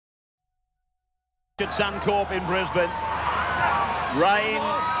at Suncorp in Brisbane. Rain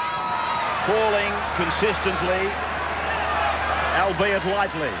falling consistently, albeit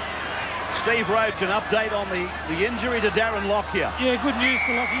lightly. Steve Roach, an update on the injury to Darren Lockyer. Yeah, good news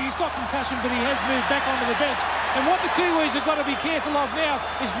for Lockyer. He's got concussion, but he has moved back onto the bench. And what the Kiwis have got to be careful of now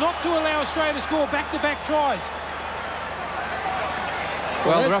is not to allow Australia to score back-to-back tries.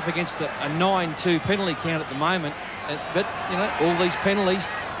 Well, we're up against a 9-2 penalty count at the moment. But, you know, all these penalties,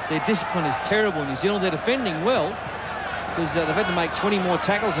 their discipline is terrible in New Zealand. They're defending well because they've had to make 20 more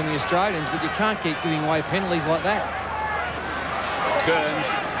tackles than the Australians, but you can't keep giving away penalties like that. Kearns.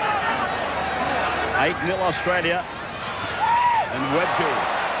 8-0 Australia. And Webke.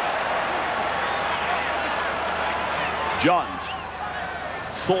 Johns.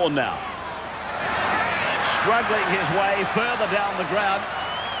 Thorne now. Struggling his way further down the ground.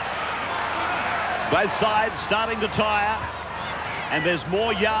 Both sides starting to tire. And there's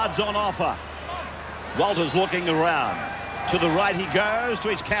more yards on offer. Walters looking around. To the right he goes to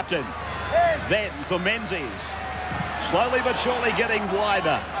his captain. Then for Menzies. Slowly but surely getting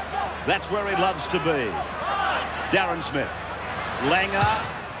wider. That's where he loves to be. Darren Smith. Langer.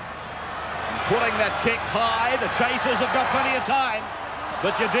 Putting that kick high. The chasers have got plenty of time.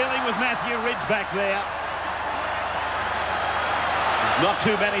 But you're dealing with Matthew Ridge back there. There's not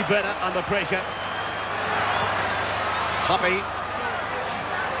too many better under pressure. Hoppy.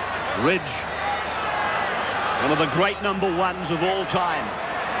 Ridge. One of the great number ones of all time.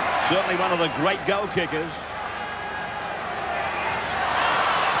 Certainly one of the great goal kickers.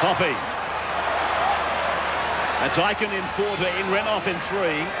 Hoppy. That's Aiken in 14, Renouf in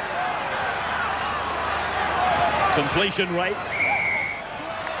 3. Completion rate.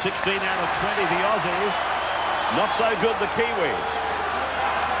 16 out of 20, the Aussies. Not so good, the Kiwis.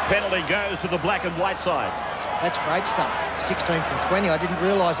 Penalty goes to the black and white side. That's great stuff. 16 from 20. I didn't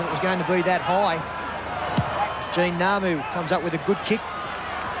realise that it was going to be that high. Gene Namu comes up with a good kick.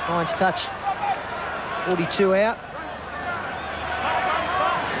 Finds touch. 42 out.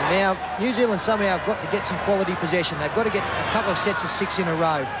 Now, New Zealand somehow have got to get some quality possession. They've got to get a couple of sets of 6 in a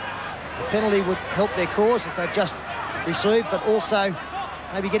row. The penalty would help their cause if they've just received, but also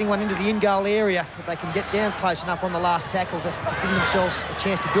maybe getting one into the in-goal area if they can get down close enough on the last tackle to give themselves a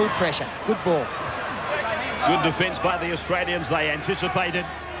chance to build pressure. Good ball. Good defence by the Australians. They anticipated.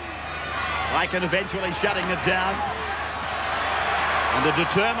 Aiken eventually shutting it down. And a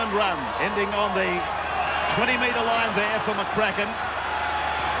determined run ending on the 20-metre line there for McCracken.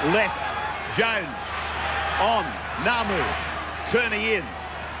 Left, Jones, on, Namu, Kearney in.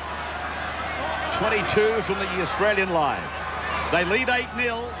 22 from the Australian line. They lead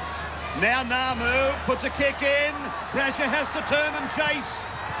 8-0. Now Namu puts a kick in. Brasher has to turn and chase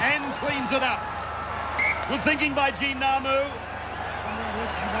and cleans it up. Good thinking by Gene Namu.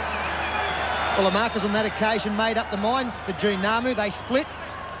 Well, the markers on that occasion made up the mind for Gene Namu. They split,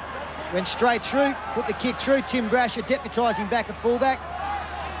 went straight through, put the kick through. Tim Brasher deputising back at fullback.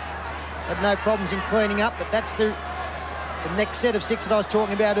 Had no problems in cleaning up, but that's the next set of 6 that I was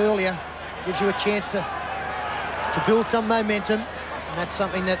talking about earlier. Gives you a chance to build some momentum, and that's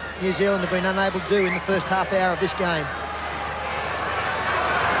something that New Zealand have been unable to do in the first half hour of this game.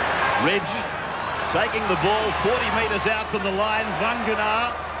 Ridge taking the ball 40 metres out from the line.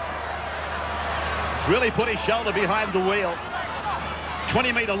 Vanganar has really put his shoulder behind the wheel.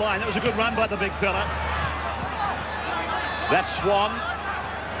 20-metre line. That was a good run by the big fella. That's Swan.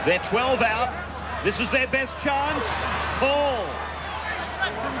 They're 12 out. This is their best chance. Paul.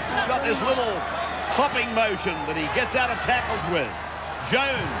 He's got this little hopping motion that he gets out of tackles with.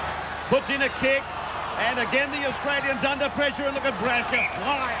 Jones puts in a kick. And again, the Australians under pressure. And look at Brasher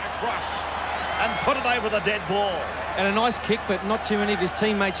fly across and put it over the dead ball. And a nice kick, but not too many of his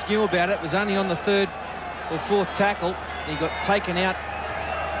teammates knew about it. It was only on the 3rd or 4th tackle. He got taken out.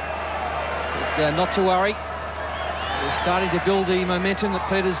 But not to worry. They're starting to build the momentum that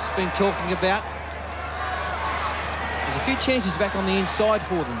Peter's been talking about. There's a few chances back on the inside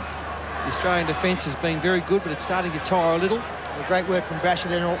for them. The Australian defence has been very good, but it's starting to tire a little. Well, great work from Brasher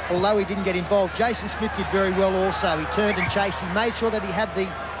there. Although he didn't get involved, Jason Smith did very well also. He turned and chased. He made sure that he had the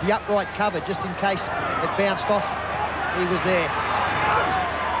upright cover just in case it bounced off. He was there.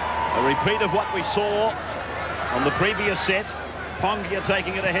 A repeat of what we saw on the previous set. Pongia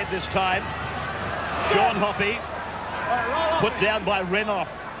taking it ahead this time. Sean Hoppy. Put down by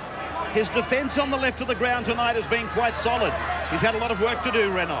Renouf. His defence on the left of the ground tonight has been quite solid. He's had a lot of work to do,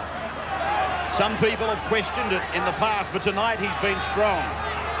 Renouf. Some people have questioned it in the past, but tonight he's been strong.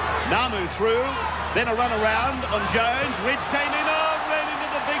 Namu through, then a run around on Jones. Ridge came in, ran into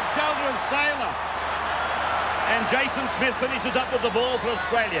the big shoulder of Saylor. And Jason Smith finishes up with the ball for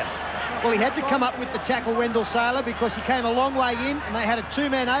Australia. Well, he had to come up with the tackle, Wendell Sailor, because he came a long way in and they had a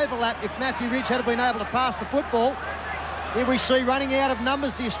two-man overlap. If Matthew Ridge had been able to pass the football, here we see running out of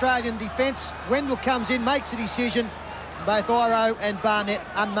numbers the Australian defence. Wendell comes in, makes a decision. Both Iro and Barnett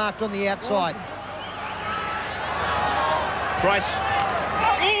unmarked on the outside. Price.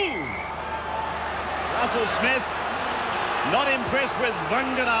 Ooh! Russell Smith not impressed with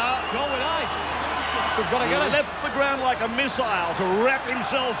Vangana. We've got to get He left the ground like a missile to wrap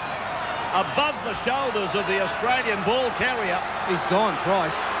himself above the shoulders of the Australian ball carrier. He's gone,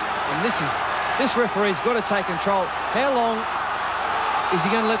 Price. And this referee's got to take control. How long is he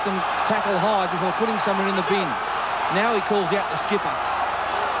going to let them tackle high before putting someone in the bin? Now he calls out the skipper.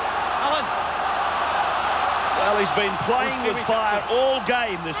 Alan. Well, he's been playing with fire all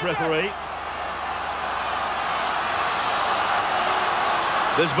game, this referee.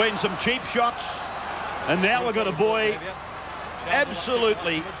 There's been some cheap shots, and now we've got a boy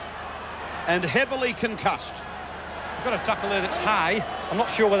absolutely and heavily concussed. We've got a tackle there that's high. I'm not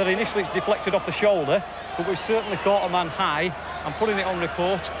sure whether initially it's deflected off the shoulder, but we've certainly caught a man high. I'm putting it on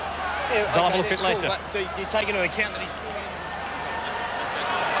report. They'll have a look at it later. Do you take into account that he's...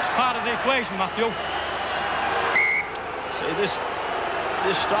 That's part of the equation, Matthew. See,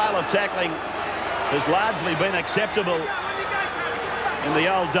 this style of tackling has largely been acceptable in the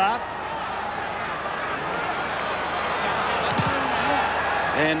old dart.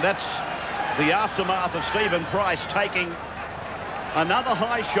 And that's the aftermath of Stephen Price taking another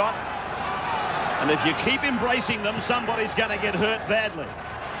high shot. And if you keep embracing them, somebody's going to get hurt badly.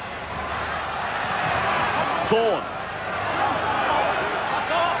 Thorne.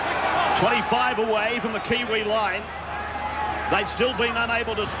 25 away from the Kiwi line. They've still been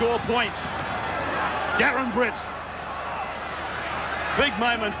unable to score points. Darren Britt. Big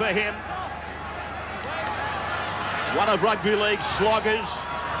moment for him. One of rugby league's sloggers.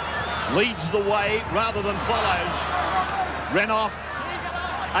 Leads the way rather than follows. Renoff,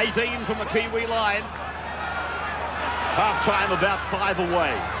 18 from the Kiwi line. Half-time about 5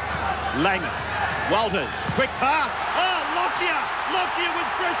 away. Langer, Walters, quick pass. Oh, Lockyer with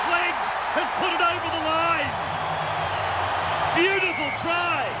fresh legs has put it over the line. Beautiful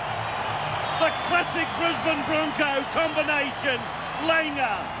try. The classic Brisbane Bronco combination.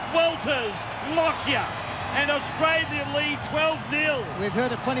 Langer, Walters, Lockyer. And Australia lead 12-0. We've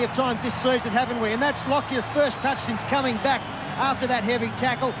heard it plenty of times this season, haven't we? And that's Lockyer's first touch since coming back after that heavy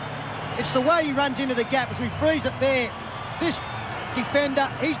tackle. It's the way he runs into the gap as we freeze it there. This defender,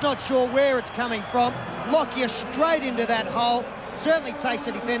 he's not sure where it's coming from. Lockyer straight into that hole. Certainly takes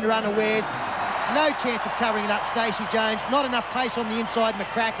the defender unawares. No chance of covering it up, Stacey Jones. Not enough pace on the inside,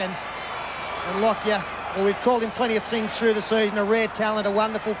 McCracken. And Lockyer, well, we've called him plenty of things through the season. A rare talent, a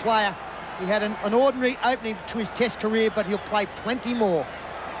wonderful player. He had an ordinary opening to his Test career, but he'll play plenty more.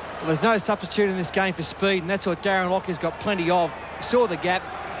 Well, there's no substitute in this game for speed, and that's what Darren Lockyer's got plenty of. He saw the gap,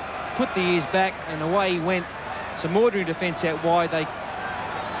 put the ears back, and away he went. Some ordinary defence out wide.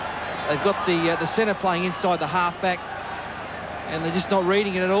 They've got the centre playing inside the half-back, and they're just not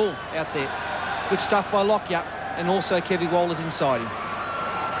reading it at all out there. Good stuff by Lockyer, and also Kevy Walters inside him.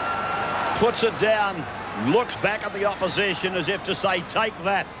 Puts it down, looks back at the opposition as if to say, take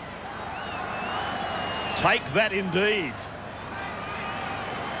that. Take that indeed.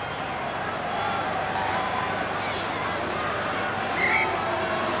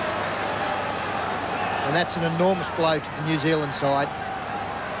 And that's an enormous blow to the New Zealand side.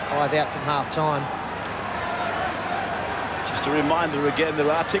 5 out from half-time. Just a reminder again, there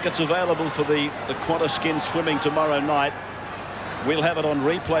are tickets available for the Qantas Skin swimming tomorrow night. We'll have it on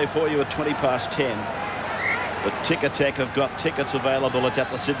replay for you at 10:20. But Ticketek have got tickets available. It's at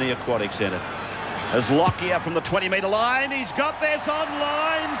the Sydney Aquatic Centre. As Lockyer from the 20-metre line, he's got this on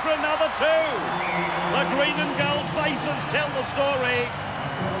line for another 2. The green and gold faces tell the story.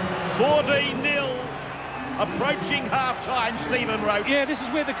 14-0. Approaching half-time, Stephen Roach. Yeah, this is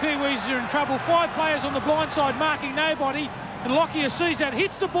where the Kiwis are in trouble. 5 players on the blind side marking nobody. And Lockyer sees that,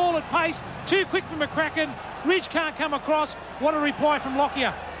 hits the ball at pace. Too quick for McCracken. Ridge can't come across. What a reply from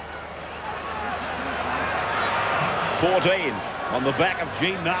Lockyer. 14 on the back of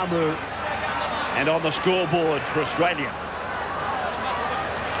Gene Namu. And on the scoreboard for Australia.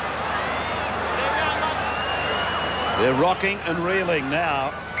 They're rocking and reeling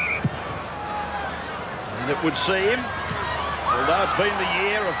now. And it would seem, although it's been the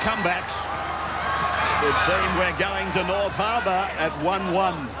year of comebacks, it would seem we're going to North Harbour at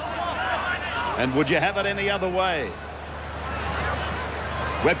 1-1. And would you have it any other way?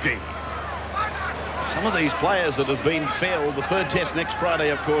 Webke. Some of these players that have been felled, the third test next Friday,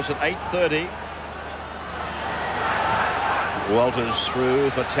 of course, at 8:30. Walters through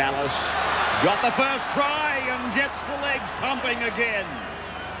for Tallis. Got the first try and gets the legs pumping again.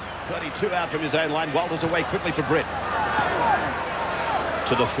 32 out from his own line. Walters away quickly for Britt.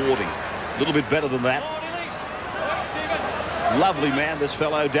 To the 40. A little bit better than that. Lovely man, this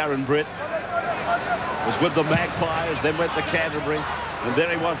fellow, Darren Britt. Was with the Magpies, then went to Canterbury. And there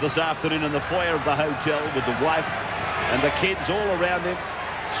he was this afternoon in the foyer of the hotel with the wife and the kids all around him,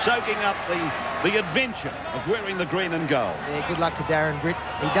 soaking up the adventure of wearing the green and gold. Yeah, good luck to Darren Britt.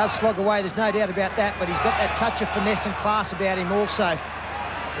 He does slog away, there's no doubt about that, but he's got that touch of finesse and class about him also.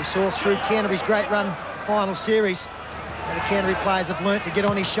 We saw through Canterbury's great run final series, and the Canterbury players have learnt to get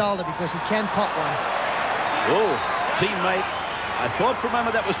on his shoulder because he can pop one. Oh, teammate. I thought for a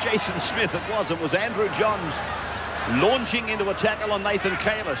moment that was Jason Smith. It wasn't. It was Andrew Johns launching into a tackle on Nathan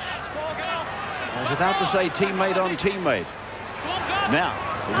Kalish. I was about to say teammate on teammate. Now,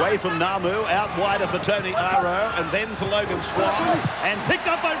 away from Namu, out wider for Tony Aro, and then for Logan Swan, and picked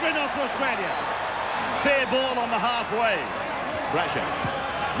up by Renouf for Australia. Fair ball on the halfway. Brasher,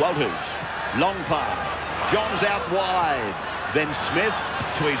 Walters, long pass. Johns out wide. Then Smith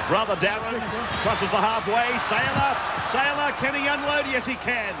to his brother Darren, crosses the halfway. Sailor, can he unload? Yes, he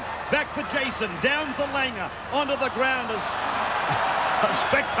can. Back for Jason, down for Langer, onto the ground as a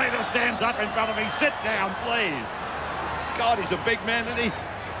spectator stands up in front of me. Sit down, please. God, he's a big man, isn't he?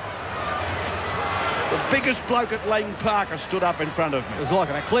 The biggest bloke at Lang Park has stood up in front of me. It was like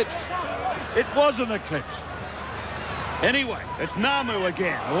an eclipse. It was an eclipse. Anyway, it's Namu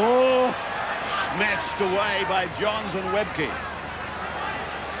again. Oh, smashed away by Johns and Webke.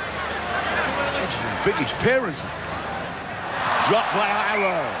 That's how big his parents are. Dropped by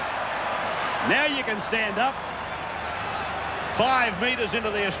Arrow. Now you can stand up. 5 metres into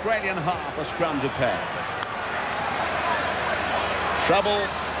the Australian half, a scrum to pass. Trouble,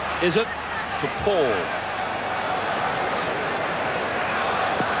 is it, for Paul?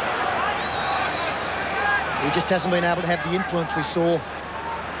 He just hasn't been able to have the influence we saw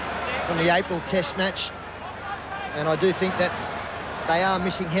from the April Test match. And I do think that they are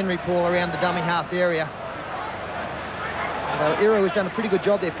missing Henry Paul around the dummy half area. Iro has done a pretty good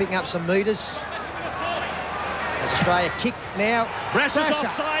job there picking up some metres. As Australia kick now. Brasher's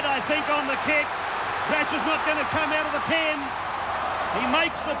offside, I think, on the kick. Brasher's not going to come out of the 10. He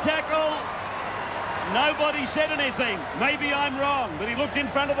makes the tackle. Nobody said anything. Maybe I'm wrong, but he looked in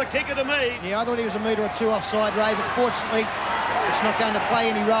front of the kicker to me. Yeah, I thought he was a metre or two offside, Ray, but fortunately it's not going to play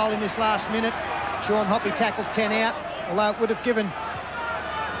any role in this last minute. Sean Hoppe tackled 10 out, although it would have given...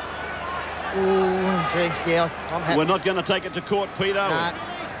 Ooh, gee, yeah, I'm happy. We're not going to take it to court, Pete, are we?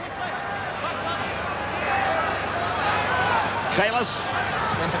 Kalis.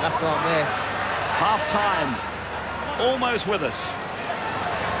 Spent enough time there. Half-time, almost with us.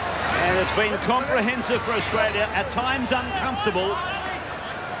 And it's been comprehensive for Australia, at times uncomfortable,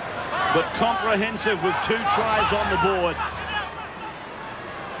 but comprehensive with 2 tries on the board.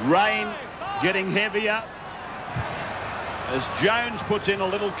 Rain getting heavier as Jones puts in a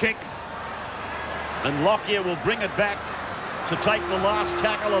little kick, and Lockyer will bring it back to take the last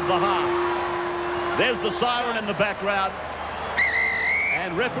tackle of the half. There's the siren in the background,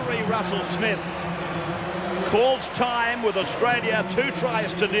 and referee Russell Smith calls time with Australia 2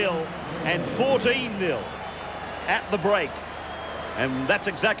 tries to 0 and 14-0 at the break. And that's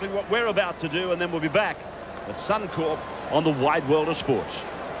exactly what we're about to do, and then we'll be back at Suncorp on the Wide World of Sports.